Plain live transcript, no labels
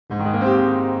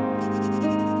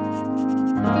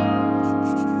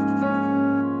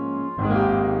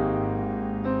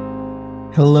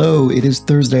Hello, it is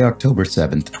Thursday, October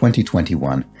 7th,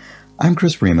 2021. I'm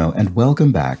Chris Remo, and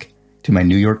welcome back to my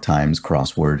New York Times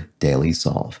Crossword Daily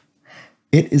Solve.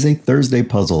 It is a Thursday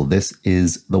puzzle. This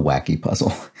is the wacky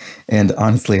puzzle. And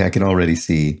honestly, I can already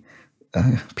see,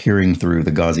 peering through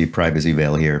the gauzy privacy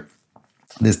veil here,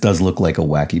 this does look like a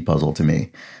wacky puzzle to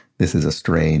me. This is a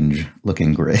strange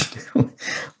looking grid.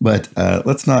 But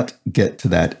let's not get to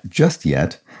that just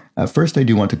yet. First, I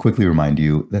do want to quickly remind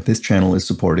you that this channel is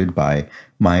supported by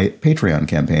my Patreon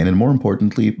campaign, and more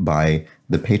importantly, by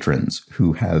the patrons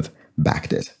who have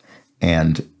backed it.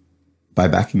 And by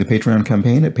backing the Patreon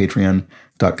campaign at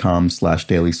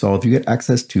patreon.com/dailysolve, you get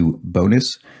access to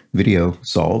bonus video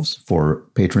solves for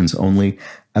patrons only,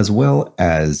 as well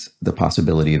as the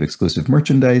possibility of exclusive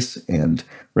merchandise and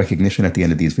recognition at the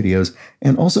end of these videos,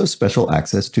 and also special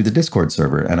access to the Discord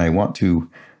server. And I want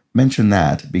to mention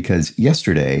that because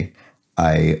yesterday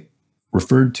I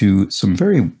referred to some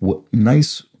very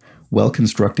nice,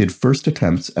 well-constructed first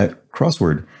attempts at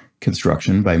crossword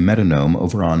construction by Metanome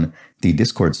over on the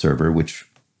Discord server, which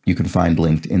you can find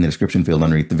linked in the description field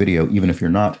underneath the video, even if you're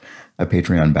not a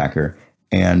Patreon backer.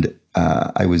 And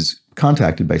I was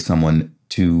contacted by someone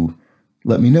to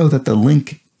let me know that the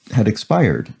link had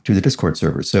expired to the Discord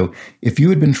server. So if you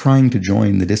had been trying to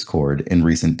join the Discord in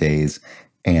recent days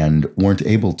and weren't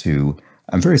able to,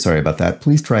 I'm very sorry about that.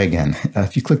 Please try again.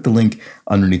 If you click the link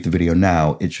underneath the video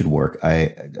now, it should work.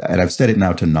 And I've set it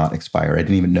now to not expire. I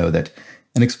didn't even know that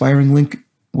an expiring link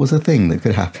was a thing that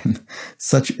could happen.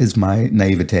 Such is my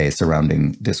naivete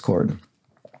surrounding Discord.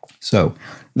 So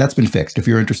that's been fixed. If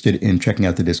you're interested in checking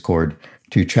out the Discord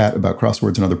to chat about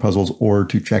crosswords and other puzzles, or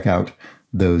to check out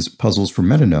those puzzles from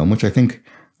Metanome, which I think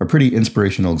are pretty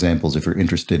inspirational examples if you're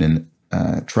interested in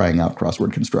trying out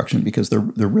crossword construction, because they're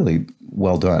really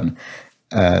well done,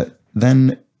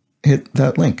 then hit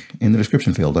that link in the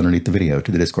description field underneath the video to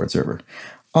the Discord server.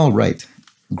 All right,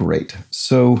 great.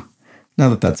 So now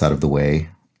that that's out of the way,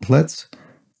 let's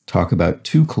talk about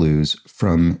two clues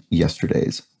from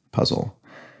yesterday's puzzle.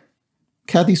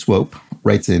 Kathy Swope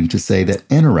writes in to say that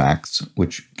anoraks,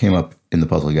 which came up in the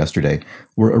puzzle yesterday,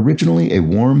 were originally a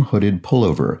warm hooded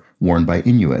pullover worn by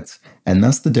Inuits, and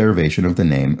thus the derivation of the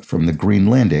name from the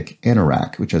Greenlandic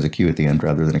anorak, which has a Q at the end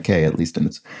rather than a K, at least in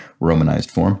its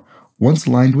romanized form. Once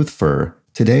lined with fur,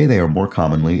 today they are more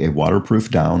commonly a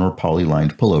waterproof down or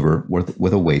poly-lined pullover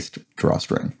with a waist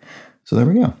drawstring. So there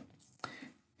we go.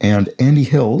 And Andy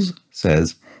Hills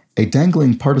says, a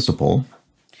dangling participle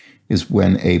is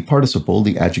when a participle,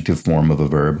 the adjective form of a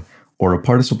verb, or a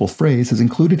participle phrase is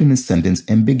included in a sentence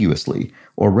ambiguously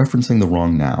or referencing the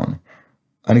wrong noun.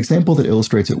 An example that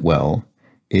illustrates it well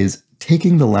is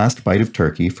taking the last bite of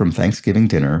turkey from Thanksgiving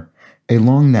dinner, a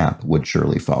long nap would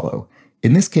surely follow.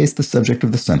 In this case, the subject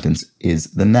of the sentence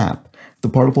is the nap. The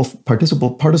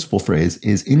participle phrase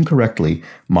is incorrectly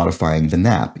modifying the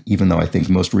nap, even though I think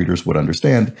most readers would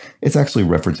understand it's actually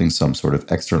referencing some sort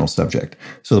of external subject.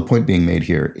 So the point being made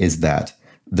here is that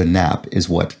the nap is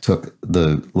what took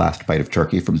the last bite of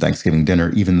turkey from Thanksgiving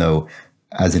dinner, even though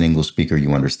as an English speaker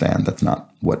you understand that's not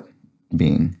what's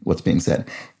being said.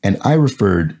 And I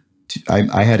referred to,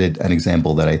 I had an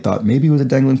example that I thought maybe was a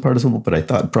dangling participle, but I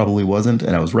thought probably wasn't,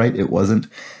 and I was right, it wasn't.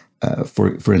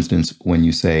 For instance, when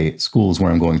you say school is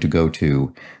where I'm going to go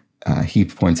to, he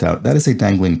points out that is a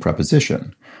dangling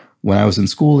preposition. When I was in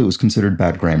school, it was considered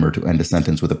bad grammar to end a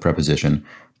sentence with a preposition,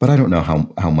 but I don't know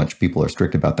how much people are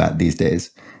strict about that these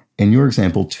days. In your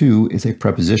example, to is a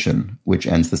preposition, which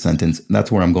ends the sentence,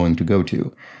 that's where I'm going to go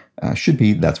to. Should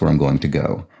be, that's where I'm going to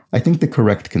go. I think the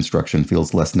correct construction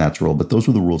feels less natural, but those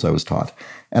were the rules I was taught.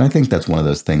 And I think that's one of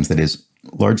those things that is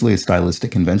largely a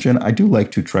stylistic convention. I do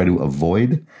like to try to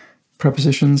avoid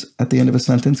prepositions at the end of a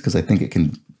sentence because I think it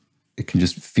can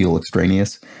just feel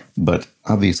extraneous, but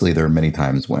obviously there are many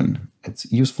times when it's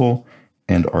useful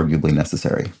and arguably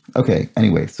necessary. Okay,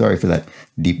 anyway, sorry for that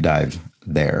deep dive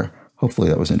there. Hopefully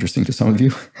that was interesting to some of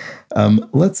you.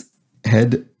 Let's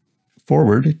head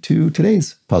forward to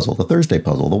today's puzzle, the Thursday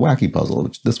puzzle, the wacky puzzle,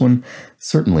 which this one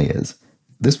certainly is.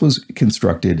 This was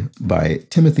constructed by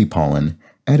Timothy Paulin,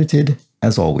 edited,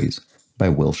 as always, by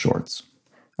Will Shorts.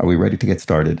 Are we ready to get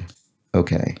started?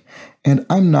 Okay. And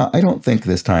I don't think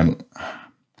this time,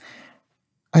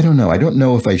 I don't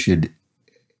know if I should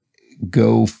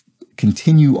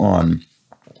continue on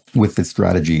with the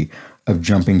strategy of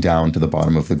jumping down to the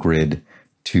bottom of the grid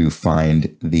to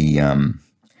find the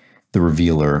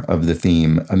revealer of the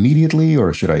theme immediately,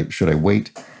 or should I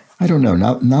wait? I don't know.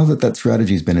 Now that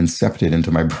strategy has been incepted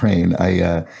into my brain,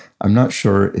 I'm not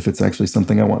sure if it's actually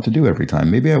something I want to do every time.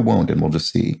 Maybe I won't, and we'll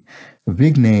just see. A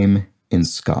big name in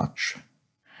Scotch.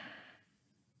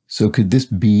 So could this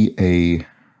be a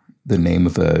the name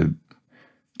of a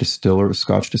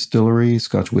Scotch distillery,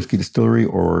 Scotch whiskey distillery,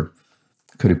 or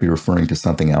could it be referring to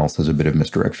something else as a bit of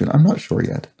misdirection? I'm not sure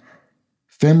yet.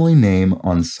 Family name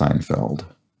on Seinfeld.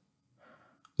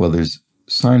 Well, there's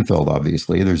Seinfeld,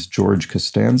 obviously. There's George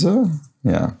Costanza.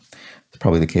 Yeah, it's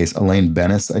probably the case. Elaine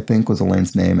Bennis, I think, was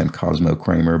Elaine's name, and Cosmo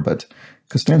Kramer, but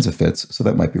Costanza fits, so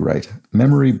that might be right.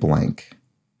 Memory blank.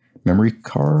 Memory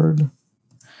card.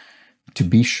 To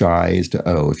be shy is to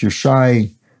owe. If you're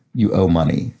shy, you owe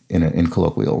money in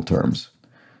colloquial terms.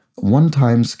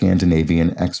 One-time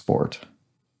Scandinavian export.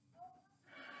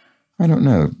 I don't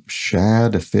know.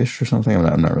 Shad, a fish or something?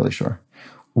 I'm not really sure.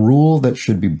 Rule that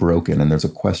should be broken, and there's a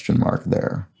question mark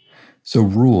there. So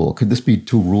rule, could this be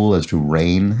to rule as to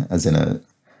reign, as in a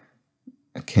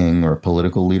king or a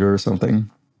political leader or something?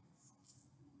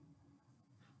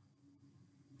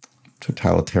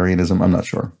 Totalitarianism, I'm not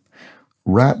sure.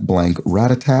 Rat blank,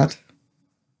 rat-a-tat.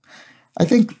 I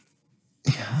think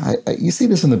you see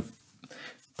this in the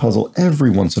puzzle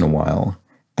every once in a while,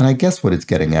 and I guess what it's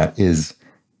getting at is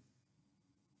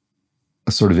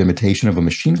a sort of imitation of a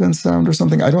machine gun sound or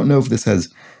something. I don't know if this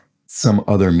has some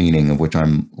other meaning of which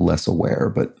I'm less aware,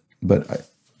 but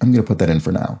I'm going to put that in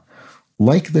for now.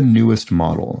 Like the newest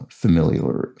model,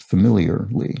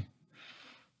 familiarly.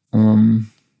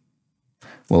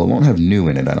 Well, it won't have new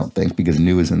in it, I don't think, because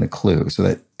new is in the clue, so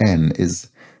that N is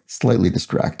slightly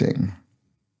distracting.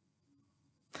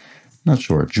 Not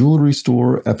sure. Jewelry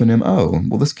store eponym. Oh,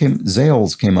 well,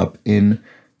 Zales came up in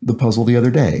the puzzle the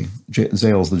other day.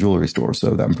 Zales, the jewelry store,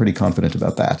 so I'm pretty confident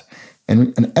about that.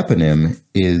 And an eponym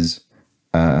is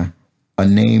a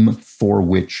name for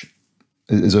which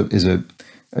is a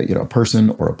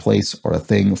person or a place or a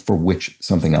thing for which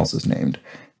something else is named.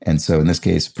 And so in this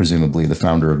case, presumably the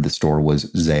founder of the store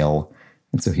was Zale,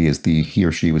 and so he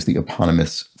or she was the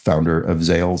eponymous founder of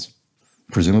Zales,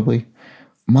 presumably.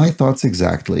 My thoughts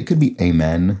exactly. It could be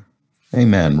amen.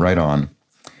 Amen, right on.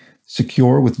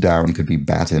 Secure with down could be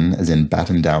batten, as in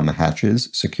batten down the hatches,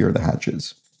 secure the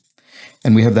hatches.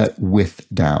 And we have that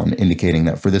with down, indicating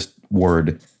that for this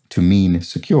word to mean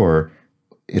secure,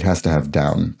 it has to have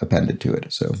down appended to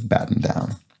it, so batten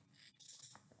down.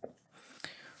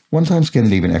 One-time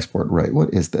Scandinavian export, right?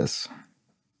 What is this?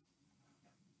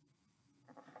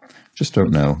 Just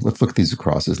don't know. Let's look at these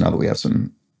crosses now that we have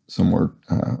some more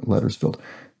letters filled.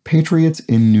 Patriots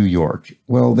in New York.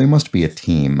 Well, they must be a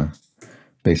team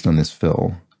based on this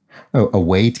fill. Oh,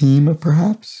 away team,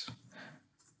 perhaps?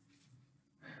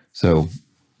 So,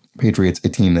 Patriots, a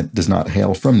team that does not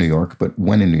hail from New York, but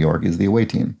when in New York is the away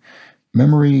team.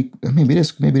 Memory, maybe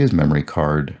it is memory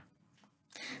card.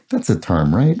 That's a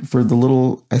term, right? For the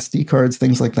little SD cards,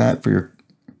 things like that, for your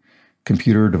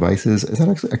computer devices. Is that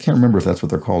actually, I can't remember if that's what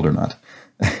they're called or not.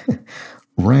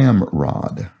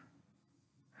 Ramrod.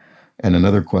 And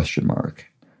another question mark.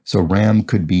 So ram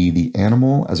could be the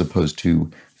animal as opposed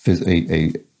to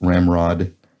a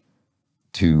ramrod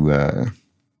to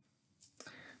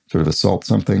sort of assault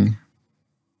something.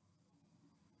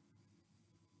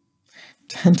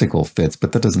 Tentacle fits,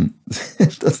 but that doesn't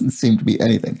it doesn't seem to be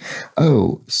anything.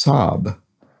 Oh, Saab.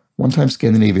 One-time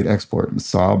Scandinavian export.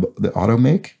 Saab, the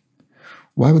automake?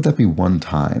 Why would that be one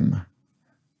time?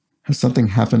 Has something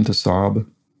happened to Saab?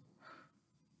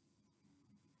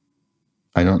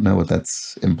 I don't know what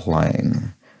that's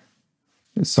implying.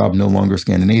 Is Saab no longer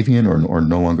Scandinavian or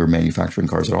no longer manufacturing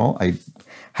cars at all? I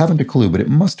haven't a clue, but it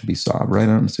must be Saab, right?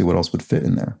 I don't see what else would fit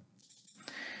in there.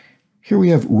 Here we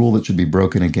have rule that should be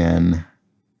broken again.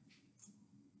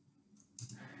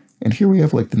 And here we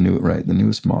have like the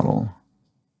newest model.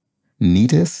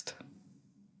 Neatest?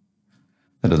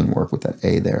 That doesn't work with that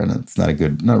A there, and it's not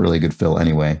really a good fill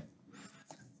anyway.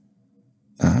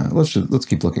 Let's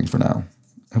keep looking for now.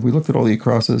 Have we looked at all the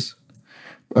crosses?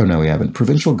 Oh no, we haven't.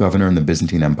 Provincial governor in the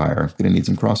Byzantine Empire. Gonna need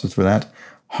some crosses for that.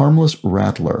 Harmless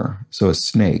rattler, so a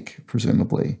snake,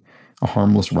 presumably. A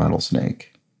harmless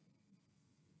rattlesnake.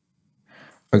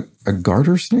 A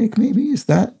garter snake, maybe? Is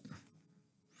that?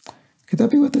 Could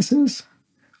that be what this is?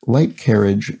 Light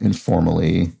carriage,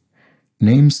 informally.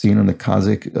 Name seen on the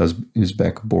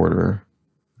Kazakh-Uzbek border.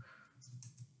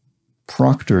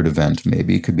 Proctored event,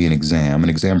 maybe. Could be an exam. An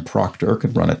exam proctor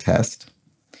could run a test.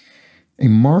 A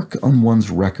mark on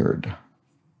one's record.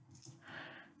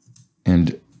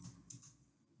 And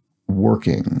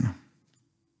working.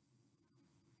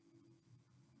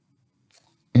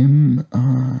 M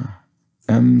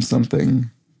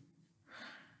something.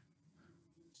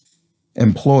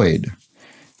 Employed.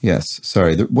 Yes,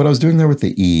 sorry. What I was doing there with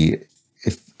the E,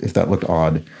 if that looked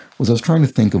odd, was I was trying to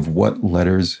think of what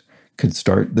letters could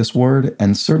start this word,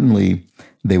 and certainly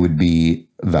they would be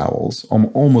vowels,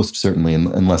 almost certainly,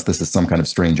 unless this is some kind of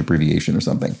strange abbreviation or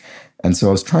something. And so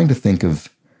I was trying to think of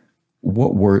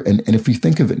what word, and if you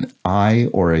think of an I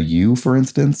or a U, for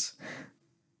instance,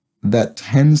 that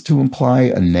tends to imply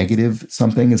a negative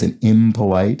something as an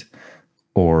impolite,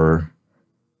 or,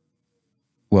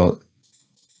 well,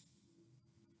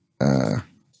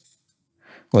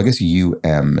 I guess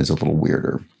UM is a little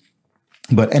weirder.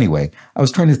 But anyway, I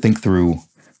was trying to think through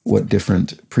what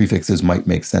different prefixes might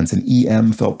make sense, and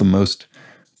EM felt the most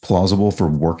plausible for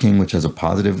working, which has a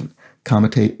positive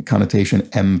connotation,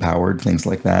 empowered, things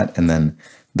like that. And then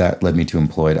that led me to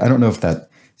employed. I don't know if that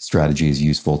strategy is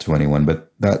useful to anyone,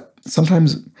 but that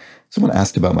sometimes someone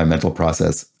asked about my mental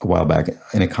process a while back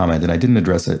in a comment, and I didn't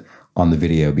address it on the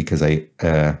video because I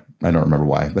don't remember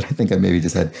why, but I think I maybe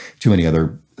just had too many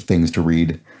other things to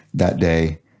read that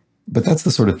day. But that's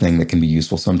the sort of thing that can be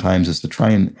useful sometimes, is to try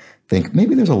and think,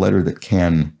 maybe there's a letter that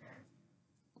can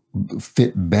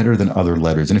fit better than other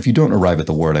letters. And if you don't arrive at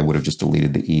the word, I would have just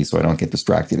deleted the E so I don't get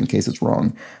distracted in case it's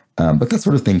wrong. But that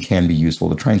sort of thing can be useful,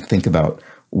 to try and think about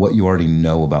what you already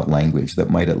know about language that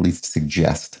might at least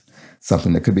suggest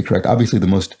something that could be correct. Obviously, the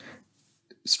most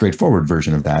straightforward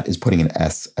version of that is putting an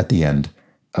S at the end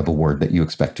of a word that you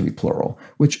expect to be plural,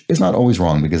 which is not always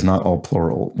wrong, because not all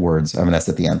plural words have an S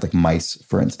at the end, like mice,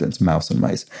 for instance, mouse and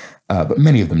mice. But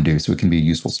many of them do, so it can be a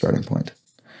useful starting point.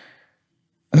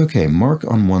 Okay, mark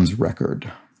on one's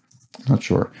record. Not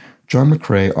sure. John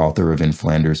McCrae, author of In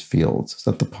Flanders Fields. Is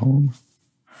that the poem?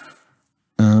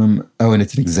 Oh, and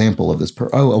it's an example of this.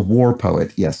 A war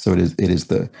poet. Yes, so it is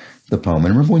the poem.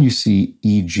 And remember, when you see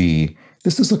E.G.,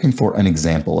 this is looking for an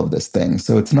example of this thing.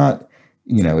 So it's not,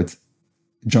 it's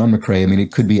John McCrae. I mean,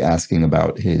 it could be asking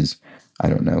about his, I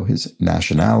don't know, his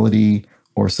nationality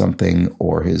or something,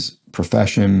 or his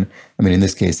profession. I mean, in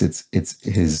this case, it's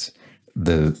his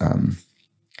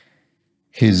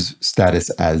status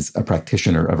as a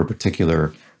practitioner of a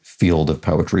particular field of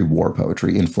poetry, war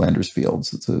poetry, In Flanders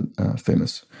Fields. It's a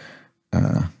famous,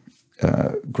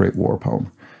 great war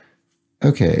poem.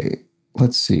 Okay,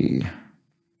 let's see.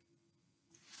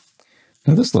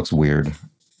 Now this looks weird.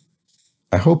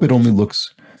 I hope it only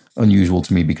looks unusual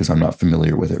to me because I'm not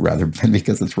familiar with it, rather than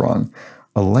because it's wrong.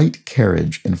 A light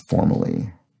carriage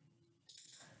informally.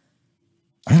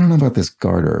 I don't know about this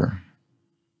garter.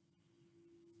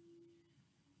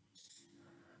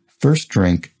 First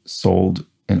drink sold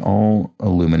in all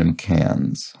aluminum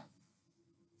cans.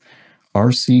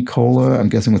 RC Cola, I'm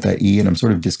guessing with that E, and I'm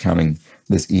sort of discounting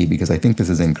this E because I think this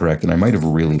is incorrect, and I might have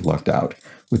really lucked out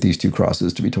with these two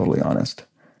crosses, to be totally honest.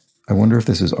 I wonder if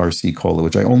this is RC Cola,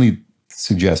 which I only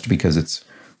suggest because it's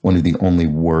one of the only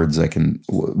words I can,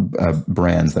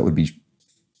 brands that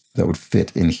would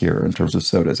fit in here in terms of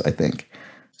sodas, I think.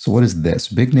 So what is this?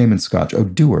 Big name in Scotch. Oh,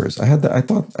 Dewar's. I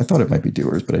thought it might be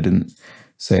Dewar's, but I didn't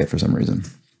say it for some reason.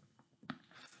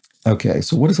 Okay,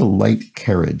 so what is a light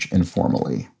carriage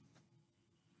informally?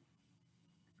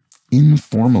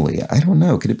 Informally, I don't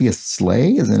know. Could it be a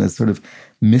sleigh, as in a sort of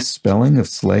misspelling of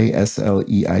sleigh,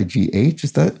 S-L-E-I-G-H?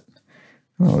 Is that?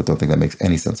 Oh, I don't think that makes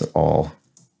any sense at all.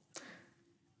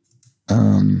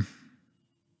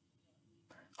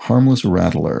 Harmless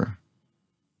rattler.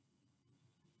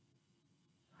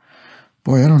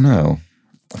 Boy, I don't know.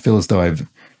 I feel as though this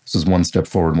is one step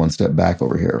forward, one step back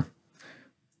over here.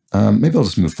 Maybe I'll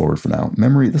just move forward for now.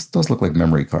 Memory, this does look like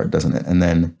memory card, doesn't it? And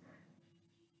then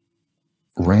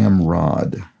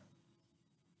ramrod.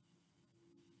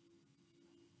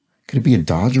 Could it be a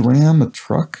Dodge Ram, a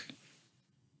truck?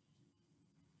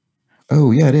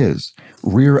 Oh, yeah, it is.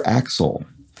 Rear axle.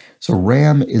 So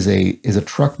Ram is a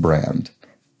truck brand.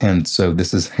 And so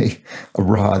this is a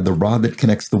rod, the rod that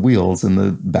connects the wheels in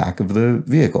the back of the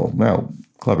vehicle. Wow,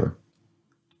 clever.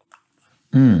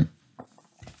 And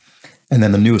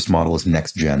then the newest model is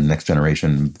next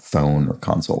generation phone or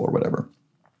console or whatever.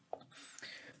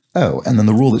 Oh, and then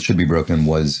the rule that should be broken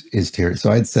is tyranny.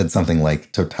 So I'd said something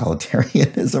like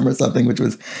totalitarianism or something, which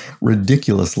was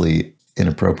ridiculously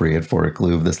inappropriate for a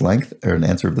clue of this length, or an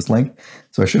answer of this length.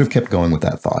 So I should have kept going with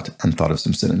that thought and thought of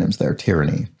some synonyms there.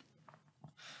 Tyranny.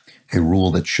 A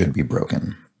rule that should be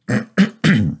broken.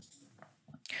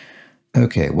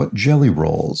 Okay, what jelly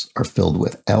rolls are filled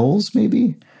with L's,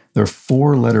 maybe? There are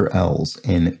 4-letter L's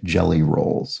in jelly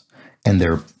rolls, and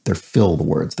they're filled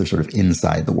words. They're sort of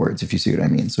inside the words, if you see what I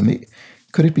mean. So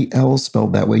could it be L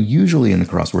spelled that way? Usually in the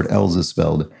crossword, L's is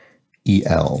spelled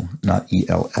E-L, not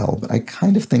E-L-L, but I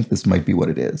kind of think this might be what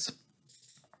it is.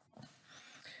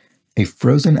 A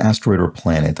frozen asteroid or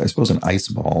planet, I suppose an ice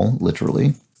ball,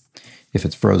 literally. If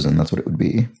it's frozen, that's what it would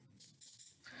be.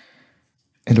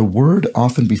 And a word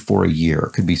often before a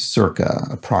year could be circa,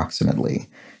 approximately.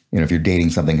 if you're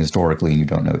dating something historically and you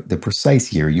don't know the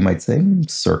precise year, you might say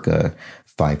circa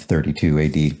 532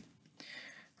 AD.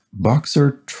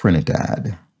 Boxer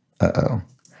Trinidad. Uh-oh.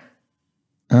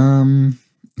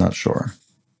 Not sure.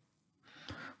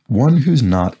 One who's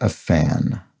not a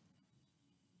fan.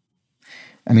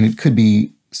 I mean, it could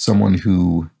be someone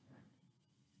who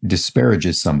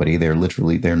disparages somebody. They're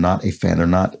not a fan. They're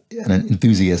not an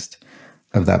enthusiast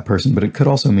of that person. But it could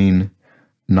also mean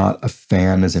not a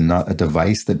fan as in not a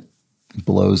device that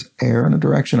blows air in a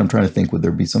direction. I'm trying to think, would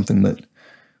there be something that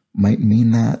might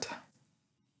mean that?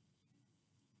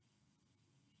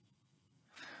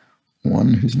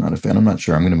 One who's not a fan. I'm not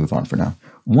sure. I'm going to move on for now.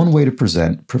 One way to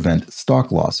prevent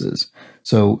stock losses.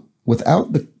 So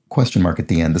without the question mark at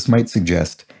the end, this might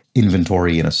suggest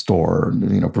inventory in a store,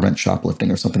 prevent shoplifting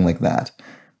or something like that.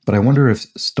 But I wonder if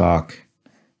stock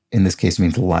in this case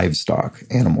means livestock,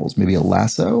 animals, maybe a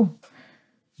lasso.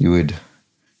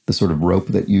 The sort of rope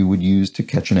that you would use to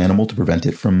catch an animal to prevent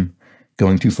it from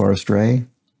going too far astray.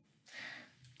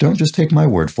 Don't just take my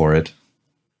word for it.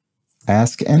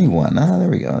 Ask anyone. There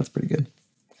we go. That's pretty good.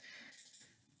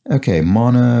 Okay,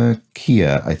 Mauna Kea,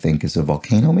 I think, is a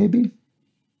volcano, maybe?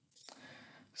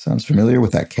 Sounds familiar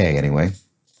with that K, anyway.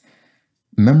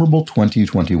 Memorable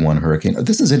 2021 hurricane.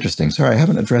 This is interesting. Sorry, I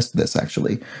haven't addressed this,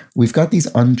 actually. We've got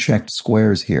these unchecked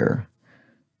squares here.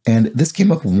 And this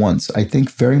came up once, I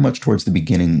think very much towards the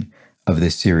beginning of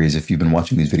this series, if you've been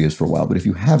watching these videos for a while. But if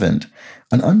you haven't,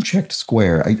 an unchecked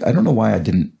square, I don't know why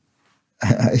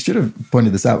I should have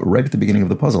pointed this out right at the beginning of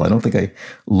the puzzle. I don't think I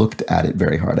looked at it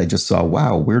very hard. I just saw,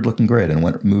 wow, weird looking grid,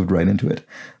 and moved right into it.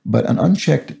 But an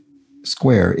unchecked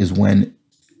square is when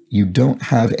you don't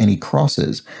have any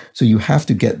crosses. So you have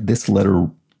to get this letter,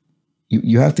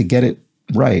 you have to get it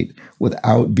right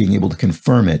without being able to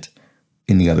confirm it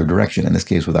in the other direction. In this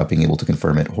case, without being able to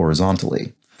confirm it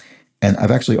horizontally. And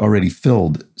I've actually already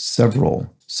filled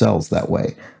several cells that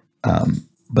way.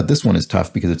 But this one is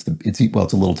tough because it's a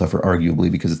little tougher,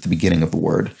 arguably, because it's the beginning of the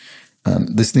word.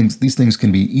 These things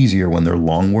can be easier when they're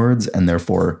long words, and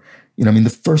therefore,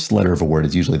 the first letter of a word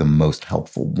is usually the most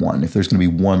helpful one. If there's going to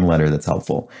be one letter that's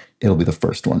helpful, it'll be the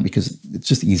first one, because it's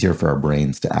just easier for our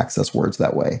brains to access words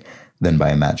that way than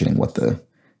by imagining what the,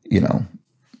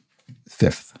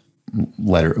 fifth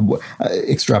letter,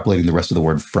 extrapolating the rest of the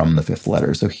word from the fifth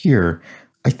letter. So here,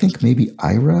 I think maybe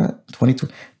Ira,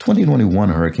 2021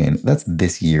 hurricane, that's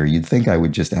this year. You'd think I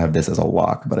would just have this as a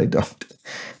lock, but I don't.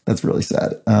 That's really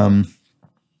sad.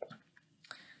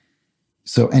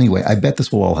 So anyway, I bet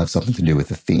this will all have something to do with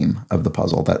the theme of the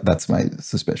puzzle. That's my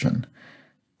suspicion,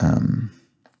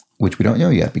 which we don't know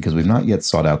yet because we've not yet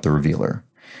sought out the revealer.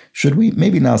 Should we?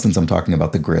 Maybe now, since I'm talking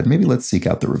about the grid, maybe let's seek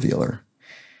out the revealer.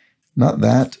 Not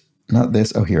that, not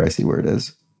this. Oh, here, I see where it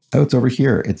is. Oh, it's over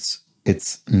here. It's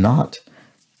not,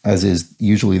 as is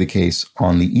usually the case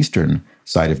on the eastern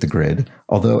side of the grid,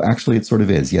 although actually it sort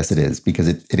of is. Yes, it is, because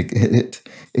it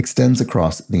extends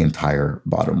across the entire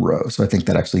bottom row. So I think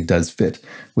that actually does fit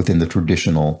within the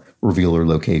traditional revealer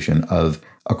location of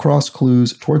across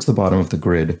clues towards the bottom of the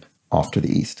grid off to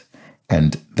the east.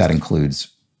 And that includes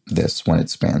this when it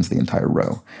spans the entire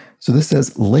row. So this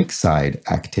says lakeside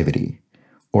activity,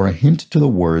 or a hint to the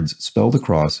words spelled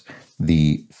across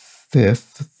the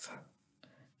fifth.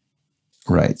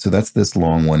 Right, so that's this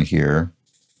long one here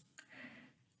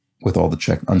with all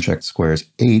the unchecked squares,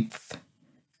 8th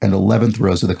and 11th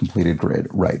rows of the completed grid.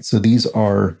 Right, so these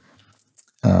are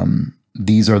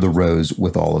the rows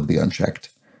with all of the unchecked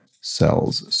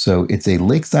cells. So it's a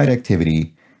lakeside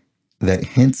activity that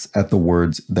hints at the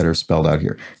words that are spelled out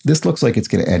here. This looks like it's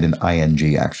going to end in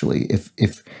ing, actually. If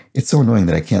it's so annoying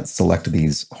that I can't select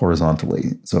these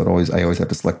horizontally, so I always have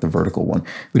to select the vertical one.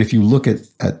 But if you look at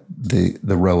the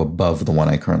row above the one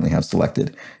I currently have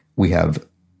selected, we have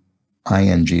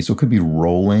ing, so it could be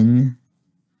rolling.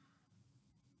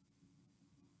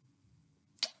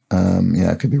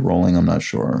 Yeah, it could be rolling. I'm not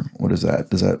sure. What is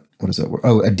that? What does that word?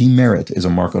 Oh, a demerit is a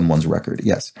mark on one's record.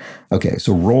 Yes. Okay,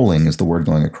 so rolling is the word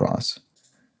going across.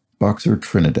 Boxer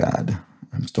Trinidad.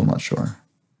 I'm still not sure.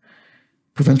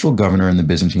 Provincial governor in the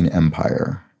Byzantine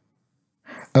Empire.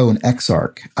 Oh, an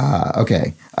exarch. Ah,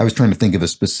 okay. I was trying to think of a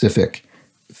specific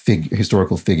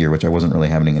historical figure, which I wasn't really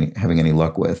having any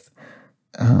luck with.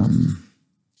 Oh,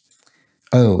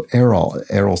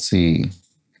 Erol C.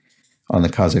 on the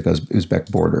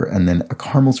Kazakh-Uzbek border, and then a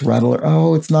Carmel's rattler.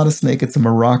 Oh, it's not a snake, it's a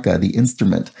maraca, the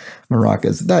instrument.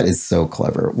 Maracas. That is so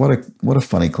clever. What a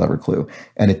funny, clever clue.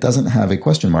 And it doesn't have a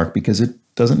question mark because it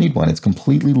doesn't need one. It's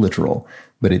completely literal,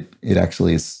 but it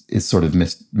actually is sort of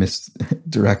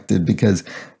misdirected because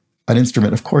an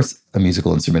instrument, of course, a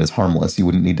musical instrument is harmless. You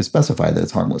wouldn't need to specify that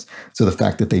it's harmless. So the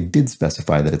fact that they did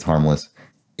specify that it's harmless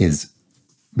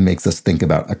makes us think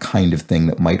about a kind of thing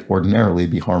that might ordinarily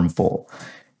be harmful.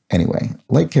 Anyway,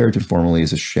 light carriage informally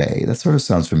is a shay. That sort of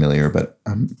sounds familiar, but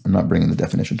I'm not bringing the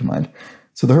definition to mind.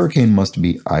 So the hurricane must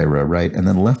be Ira, right? And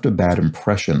then left a bad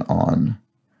impression on.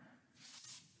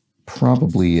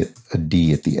 Probably a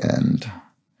D at the end.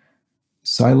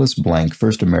 Silas Blank,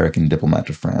 first American diplomat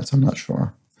to France. I'm not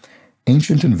sure.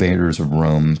 Ancient invaders of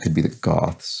Rome could be the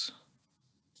Goths.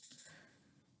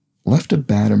 Left a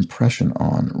bad impression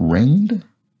on. Rained?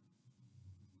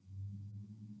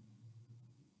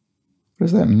 What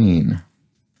does that mean?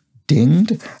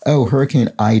 Dinged? Oh, Hurricane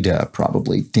Ida,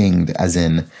 probably. Dinged, as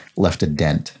in left a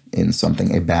dent in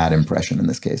something, a bad impression in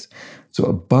this case. So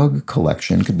a bug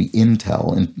collection could be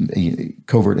intel,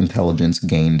 covert intelligence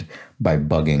gained by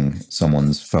bugging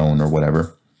someone's phone or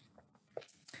whatever.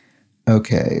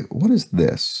 Okay, what is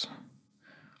this?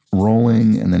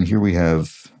 Rolling, and then here we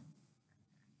have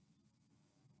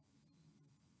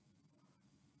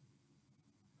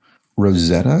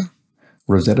Rosetta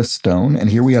Stone, and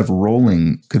here we have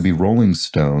rolling, could be Rolling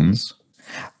Stones.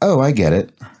 Oh, I get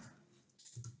it.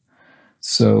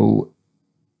 So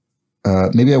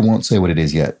maybe I won't say what it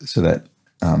is yet, so that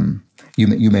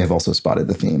you may have also spotted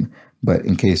the theme. But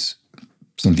in case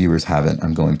some viewers haven't,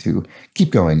 I'm going to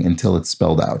keep going until it's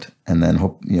spelled out, and then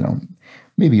hope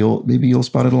maybe you'll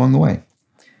spot it along the way,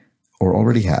 or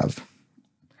already have.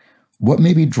 What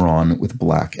may be drawn with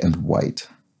black and white?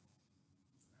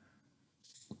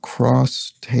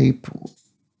 Cross tape.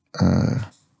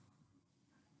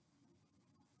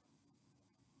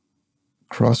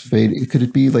 Crossfade. Could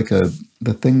it be like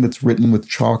the thing that's written with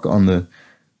chalk on the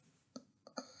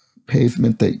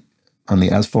pavement, on the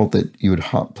asphalt that you would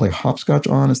play hopscotch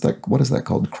on? What is that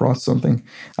called? Cross something?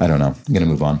 I don't know. I'm gonna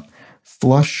move on.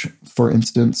 Flush, for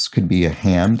instance, could be a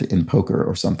hand in poker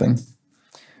or something.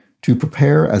 To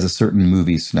prepare as a certain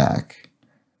movie snack.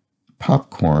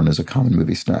 Popcorn is a common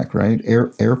movie snack, right?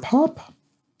 Air pop?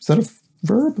 Is that a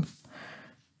verb?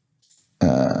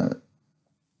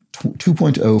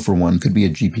 2.0 for one could be a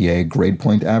GPA, grade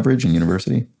point average in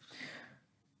university.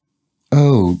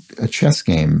 Oh, a chess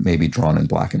game may be drawn in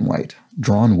black and white.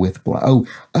 Drawn with black. Oh,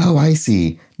 I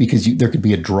see. Because there could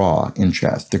be a draw in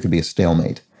chess. There could be a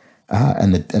stalemate.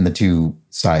 And the two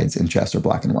sides in chess are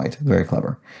black and white. Very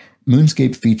clever.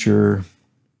 Moonscape feature.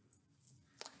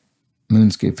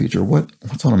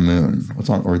 What's on a moon?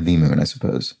 Or the moon, I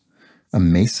suppose. A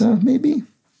mesa, maybe?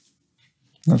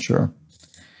 Not sure.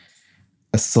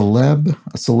 A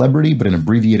celebrity, but an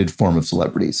abbreviated form of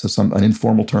celebrity. So an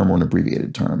informal term or an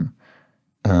abbreviated term.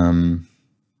 I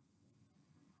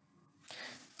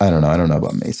don't know. I don't know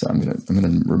about mesa. I'm gonna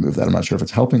remove that. I'm not sure if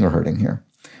it's helping or hurting here.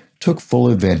 Took full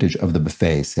advantage of the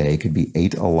buffet, say, could be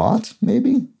ate a lot,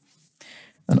 maybe?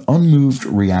 An unmoved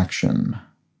reaction.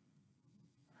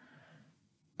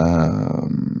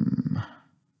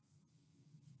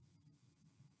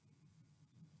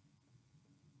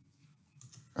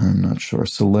 I'm not sure.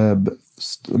 Celeb.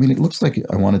 I mean, it looks like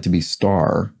I want it to be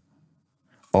star.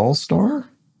 All-star,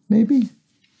 maybe?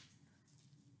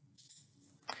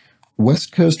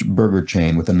 West Coast burger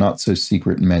chain with a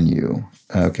not-so-secret menu.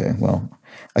 Okay, well,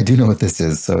 I do know what this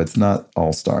is, so it's not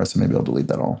all-star, so maybe I'll delete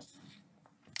that all.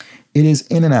 It is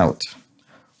In-N-Out.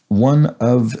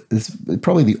 It's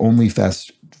probably the only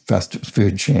fast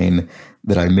food chain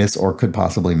that I miss or could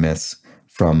possibly miss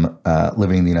from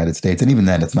living in the United States. And even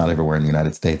then, it's not everywhere in the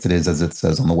United States. It is, as it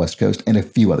says, on the West Coast and a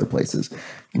few other places,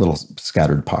 little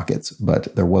scattered pockets.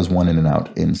 But there was one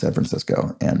In-N-Out in San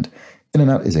Francisco. And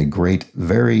In-N-Out is a great,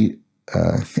 very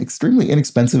extremely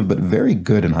inexpensive, but very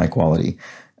good and high quality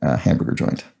hamburger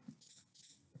joint.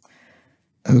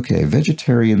 Okay,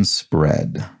 vegetarian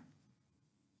spread.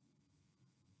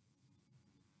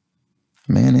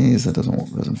 Mayonnaise, that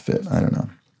doesn't fit. I don't know.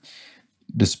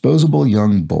 Disposable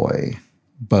young boy.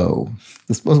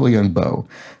 Disposable young beau,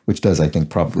 which does, I think,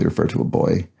 probably refer to a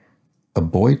boy. A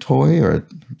boy toy or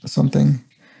something?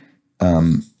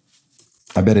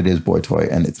 I bet it is boy toy,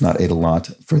 and it's not ate a lot.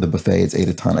 For the buffet, it's ate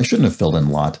a ton. I shouldn't have filled in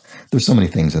lot. There's so many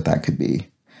things that could be.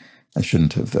 I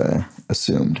shouldn't have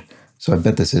assumed. So I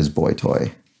bet this is boy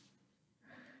toy.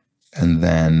 And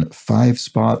then 5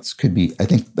 spots could be, I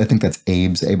think that's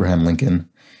Abe's, Abraham Lincoln,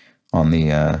 on the,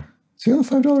 is he on the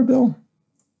 $5 bill?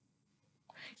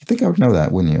 You'd think I would know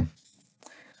that, wouldn't you?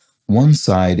 One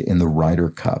side in the Ryder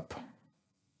Cup.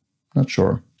 Not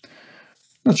sure.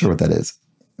 Not sure what that is.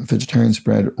 Vegetarian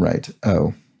spread, right.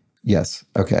 Oh, yes,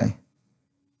 okay.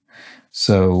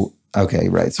 So, okay,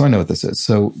 right. So I know what this is.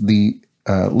 So the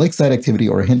lakeside activity,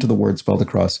 or a hint of the word spelled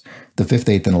across the 5th,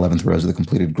 8th, and 11th rows of the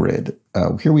completed grid.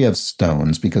 Here we have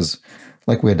stones because,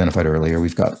 like we identified earlier,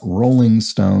 we've got Rolling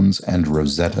Stones and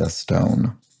Rosetta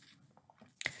Stone.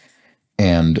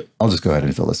 And I'll just go ahead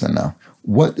and fill this in now.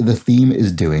 What the theme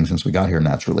is doing, since we got here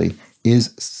naturally,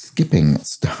 is skipping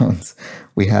stones.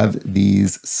 We have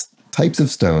these types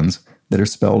of stones that are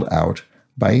spelled out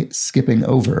by skipping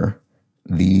over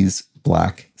these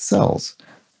black cells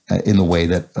in the way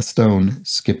that a stone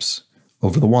skips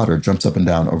over the water, jumps up and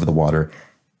down over the water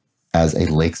as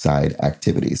a lakeside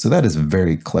activity. So that is a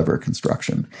very clever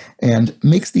construction and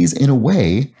makes these, in a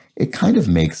way, it kind of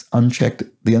makes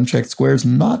the unchecked squares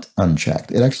not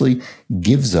unchecked. It actually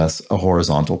gives us a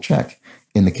horizontal check.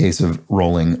 In the case of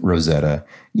rolling Rosetta,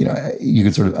 you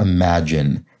can sort of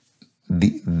imagine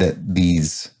that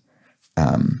these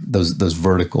those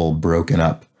vertical broken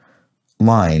up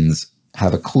lines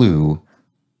have a clue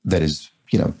that is,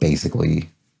 basically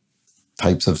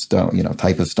types of stone,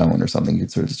 type of stone or something. You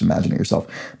could sort of just imagine it yourself.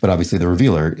 But obviously the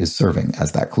revealer is serving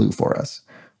as that clue for us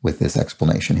with this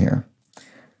explanation here.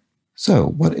 So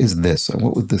what is this?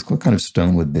 What kind of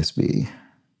stone would this be?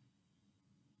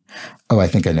 Oh, I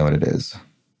think I know what it is.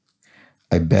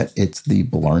 I bet it's the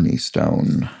Blarney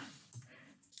stone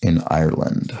in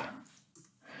Ireland.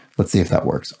 Let's see if that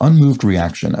works. Unmoved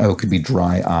reaction. Oh, it could be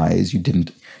dry eyes. You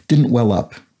didn't well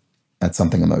up at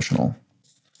something emotional.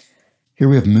 Here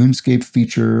we have moonscape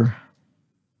feature.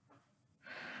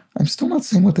 I'm still not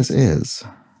seeing what this is.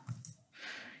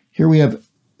 Here we have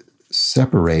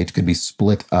separate, could be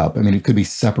split up. I mean, it could be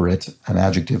separate, an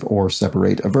adjective, or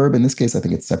separate, a verb. In this case, I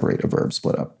think it's separate, a verb,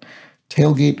 split up.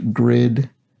 Tailgate grid.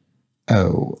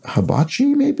 Oh,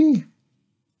 hibachi, maybe?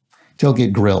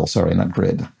 Tailgate grill, sorry, not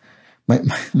grid.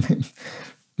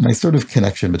 My sort of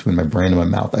connection between my brain and my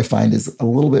mouth, I find, is a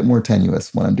little bit more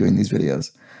tenuous when I'm doing these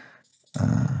videos.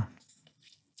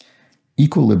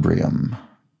 Equilibrium.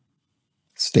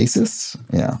 Stasis?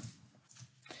 Yeah.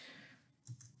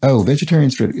 Oh,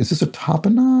 vegetarian strategy. Is this a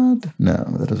tapenade? No,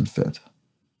 that doesn't fit.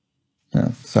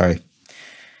 No, sorry.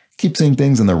 Keep saying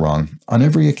things and they're wrong. On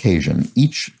every occasion,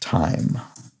 each time.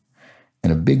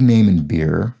 And a big name in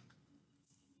beer.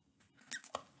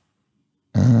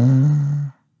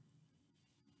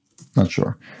 Not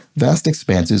sure. Vast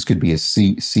expanses could be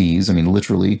seas. I mean,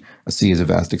 literally, a sea is a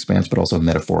vast expanse, but also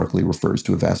metaphorically refers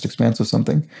to a vast expanse of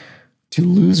something. To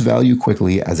lose value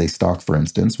quickly as a stock, for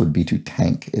instance, would be to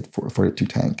tank it, for it to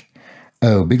tank.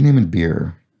 Oh, big name in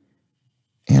beer.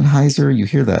 Anheuser, you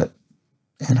hear that?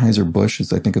 Anheuser-Busch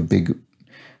is, I think, a big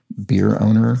beer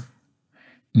owner.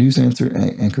 News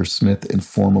anchor Smith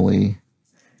informally.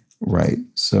 Right,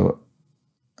 so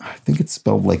I think it's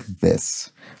spelled like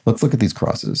this. Let's look at these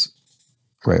crosses.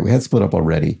 Right, we had split up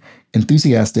already.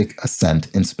 Enthusiastic assent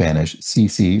in Spanish,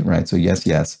 CC, right, so yes,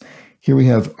 yes. Here we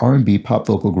have R&B pop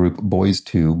vocal group Boys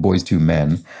II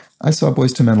Men. I saw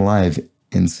Boys II Men live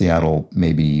in Seattle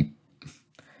maybe,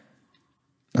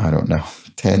 I don't know,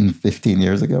 10, 15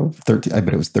 years ago? 13, I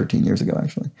bet it was 13 years ago,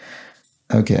 actually.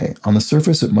 Okay, on the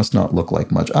surface, it must not look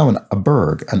like much. Oh, and a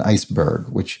berg, an iceberg,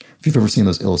 which, if you've ever seen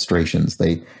those illustrations,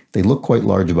 they look quite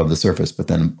large above the surface, but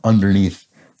then underneath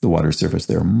the water surface,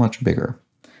 they're much bigger.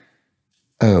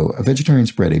 Oh, a vegetarian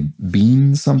spread, a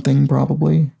bean something,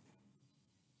 probably?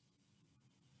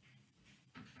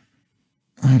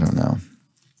 I don't know.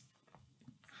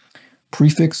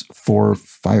 Prefix for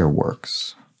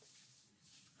fireworks.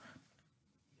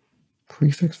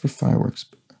 Prefix for fireworks.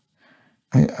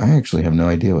 I actually have no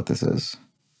idea what this is.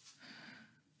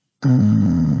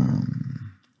 Don't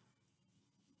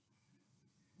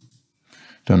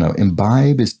know.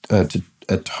 Imbibe is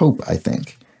a taupe, I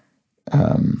think.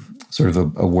 Sort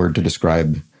of a word to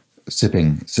describe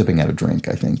sipping at a drink,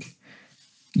 I think.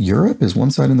 Europe is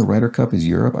one side in the Ryder Cup is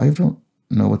Europe. I don't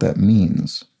know what that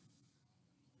means.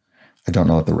 I don't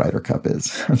know what the Ryder Cup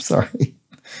is. I'm sorry.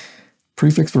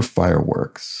 Prefix for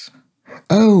fireworks.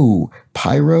 Oh,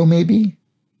 pyro maybe?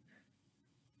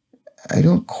 I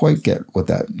don't quite get what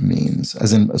that means.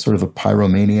 As in a sort of a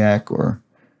pyromaniac or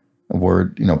a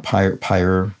word,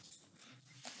 pyre.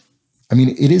 I mean,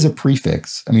 it is a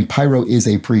prefix. I mean, pyro is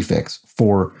a prefix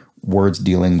for words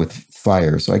dealing with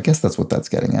fire. So I guess that's what that's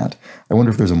getting at. I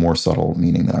wonder if there's a more subtle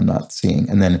meaning that I'm not seeing.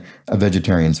 And then a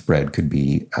vegetarian spread could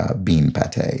be bean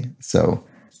pate. So,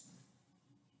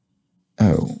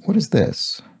 oh, what is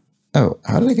this? Oh,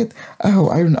 how did I get? Oh,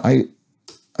 I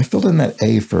filled in that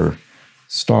A for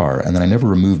star, and then I never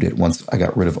removed it once I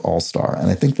got rid of all star. And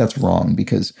I think that's wrong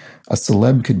because a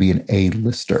celeb could be an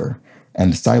A-lister,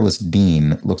 and Silas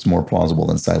Dean looks more plausible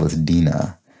than Silas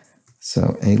Dina.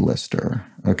 So A-lister.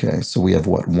 Okay, so we have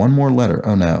what? One more letter.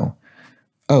 Oh, no.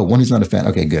 Oh, one who's not a fan.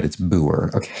 Okay, good. It's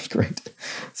Booer. Okay, great.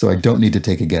 So I don't need to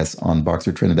take a guess on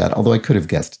Boxer Trinidad, although I could have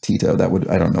guessed Tito. That would,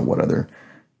 I don't know what other.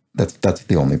 That's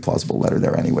the only plausible letter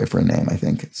there anyway for a name, I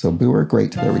think. So Booer,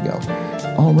 great. There we go.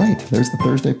 All right, there's the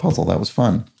Thursday puzzle. That was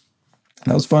fun.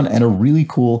 That was fun and a really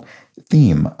cool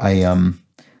theme.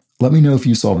 Let me know if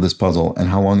you solved this puzzle and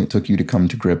how long it took you to come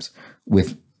to grips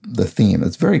with the theme.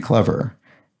 It's very clever.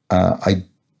 I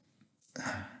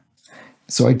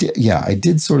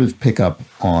did sort of pick up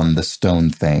on the stone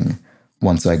thing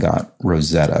once I got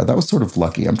Rosetta. That was sort of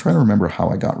lucky. I'm trying to remember how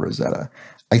I got Rosetta.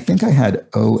 I think I had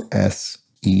OSETT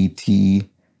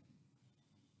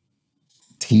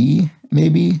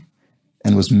maybe,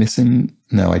 and was missing.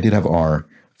 No, I did have R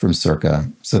from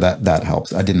Circa, so that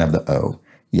helps. I didn't have the O.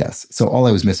 Yes. So all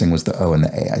I was missing was the O and the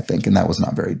A, I think, and that was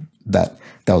not very that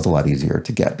was a lot easier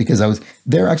to get because I was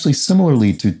there actually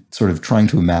similarly to sort of trying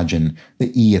to imagine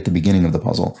the E at the beginning of the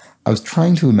puzzle. I was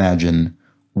trying to imagine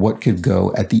what could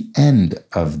go at the end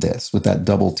of this with that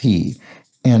double T.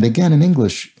 And again, in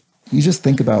English, you just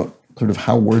think about sort of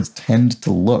how words tend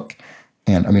to look.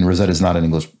 And I mean, Rosetta is not an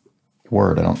English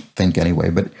word, I don't think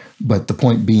anyway, but the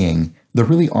point being, there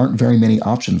really aren't very many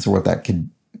options for what that could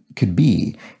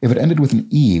be. If it ended with an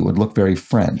E, it would look very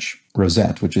French.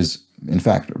 Rosette, which is, in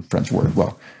fact, a French word.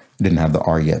 Well, I didn't have the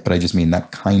R yet, but I just mean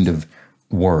that kind of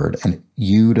word. And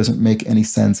U doesn't make any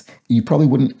sense. You probably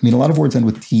wouldn't, I mean, a lot of words end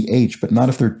with TH, but not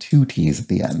if there are two T's at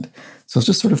the end. So it's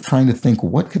just sort of trying to think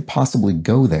what could possibly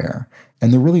go there.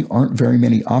 And there really aren't very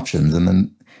many options. And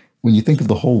then when you think of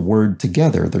the whole word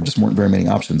together, there just weren't very many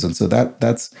options. And so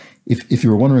that's, if you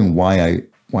were wondering why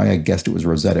I guessed it was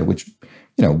Rosetta, which,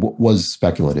 you know, was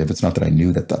speculative. It's not that I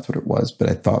knew that that's what it was, but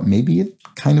I thought maybe it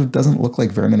kind of doesn't look like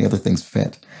very many other things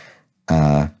fit.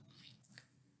 And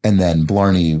then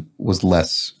Blarney was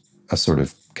less a sort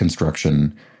of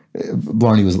construction.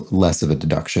 Blarney was less of a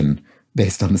deduction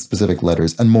based on the specific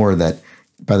letters and more that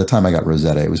by the time I got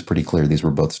Rosetta, it was pretty clear these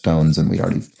were both stones. And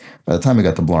by the time I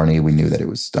got to Blarney, we knew that it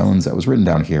was stones. That was written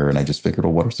down here. And I just figured,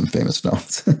 well, what are some famous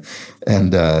stones?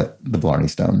 And the Blarney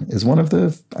stone is one of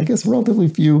the, I guess, relatively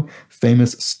few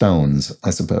famous stones,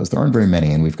 I suppose. There aren't very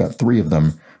many. And we've got 3 of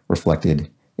them reflected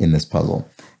in this puzzle.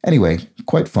 Anyway,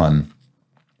 quite fun.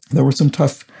 There were some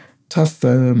tough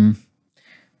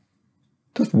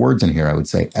words in here, I would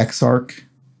say. Exarch,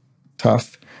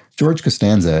 tough. George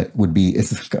Costanza would be,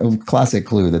 it's a classic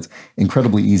clue that's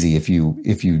incredibly easy if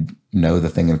you know the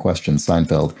thing in question.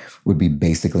 Seinfeld would be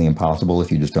basically impossible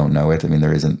if you just don't know it. I mean,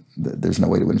 there's no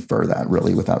way to infer that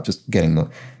really without just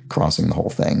crossing the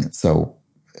whole thing. So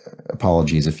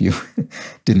apologies if you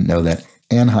didn't know that.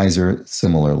 Anheuser,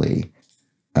 similarly,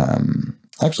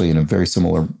 actually in a very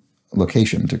similar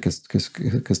location to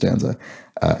Costanza.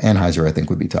 Anheuser, I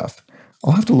think, would be tough.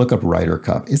 I'll have to look up Ryder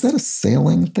Cup. Is that a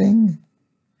sailing thing?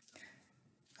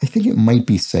 I think it might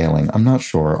be sailing. I'm not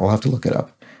sure. I'll have to look it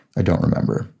up. I don't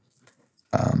remember.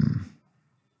 But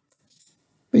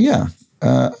yeah.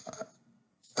 And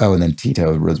then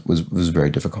Tito was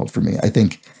very difficult for me. I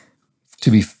think,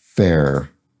 to be fair,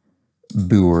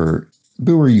 Boer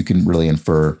you can really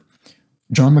infer.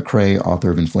 John McCrae,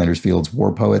 author of In Flanders Fields,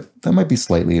 war poet, that might be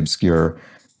slightly obscure.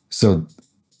 So,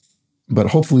 but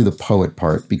hopefully the poet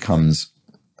part becomes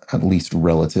at least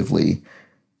relatively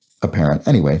apparent.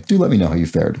 Anyway, do let me know how you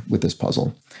fared with this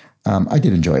puzzle. I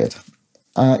did enjoy it.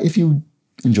 If you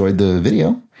enjoyed the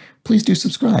video, please do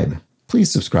subscribe. Please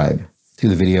subscribe to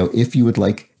the video if you would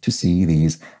like to see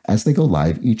these as they go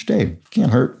live each day.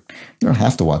 Can't hurt. You don't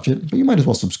have to watch it, but you might as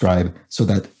well subscribe so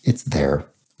that it's there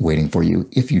waiting for you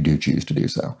if you do choose to do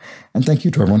so. And thank you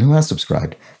to everyone who has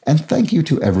subscribed. And thank you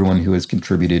to everyone who has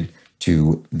contributed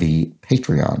to the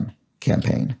Patreon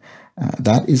campaign.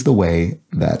 That is the way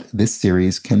that this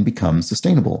series can become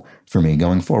sustainable for me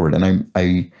going forward. And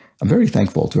I'm very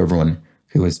thankful to everyone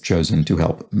who has chosen to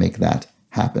help make that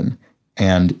happen.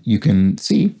 And you can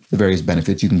see the various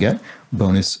benefits you can get.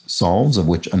 Bonus solves, of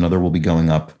which another will be going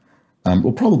up.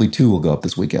 Well, probably 2 will go up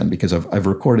this weekend because I've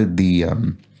recorded the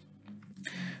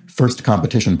first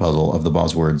competition puzzle of the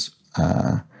Boswords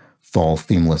Fall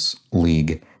Themeless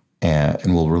League,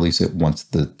 and we'll release it once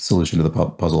the solution to the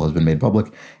puzzle has been made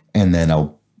public. And then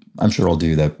I'm sure I'll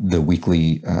do the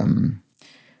weekly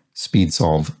speed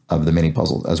solve of the mini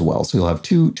puzzle as well. So you'll have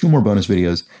two more bonus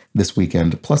videos this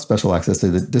weekend, plus special access to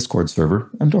the Discord server.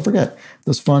 And don't forget,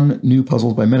 those fun new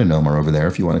puzzles by Metanome are over there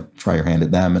if you want to try your hand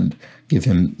at them and give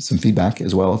him some feedback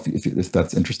as well, if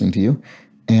that's interesting to you.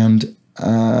 And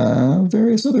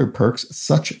various other perks,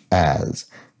 such as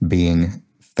being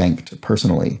thanked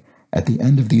personally at the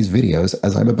end of these videos,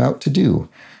 as I'm about to do.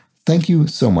 Thank you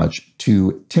so much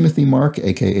to Timothy Mark,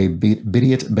 aka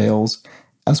Bidiot Bales,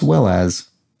 as well as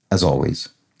always,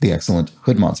 the excellent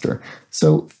Hood Monster.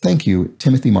 So thank you,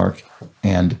 Timothy Mark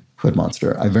and Hood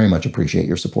Monster. I very much appreciate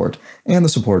your support and the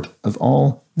support of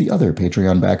all the other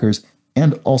Patreon backers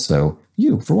and also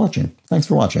you for watching. Thanks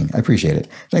for watching. I appreciate it.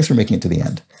 Thanks for making it to the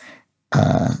end.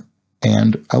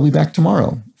 And I'll be back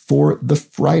tomorrow for the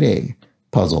Friday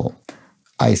puzzle.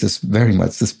 I very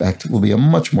much suspect will be a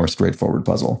much more straightforward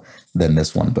puzzle than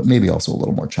this one, but maybe also a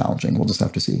little more challenging. We'll just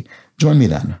have to see. Join me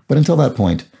then. But until that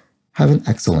point, have an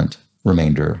excellent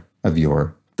remainder of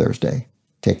your Thursday.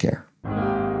 Take care.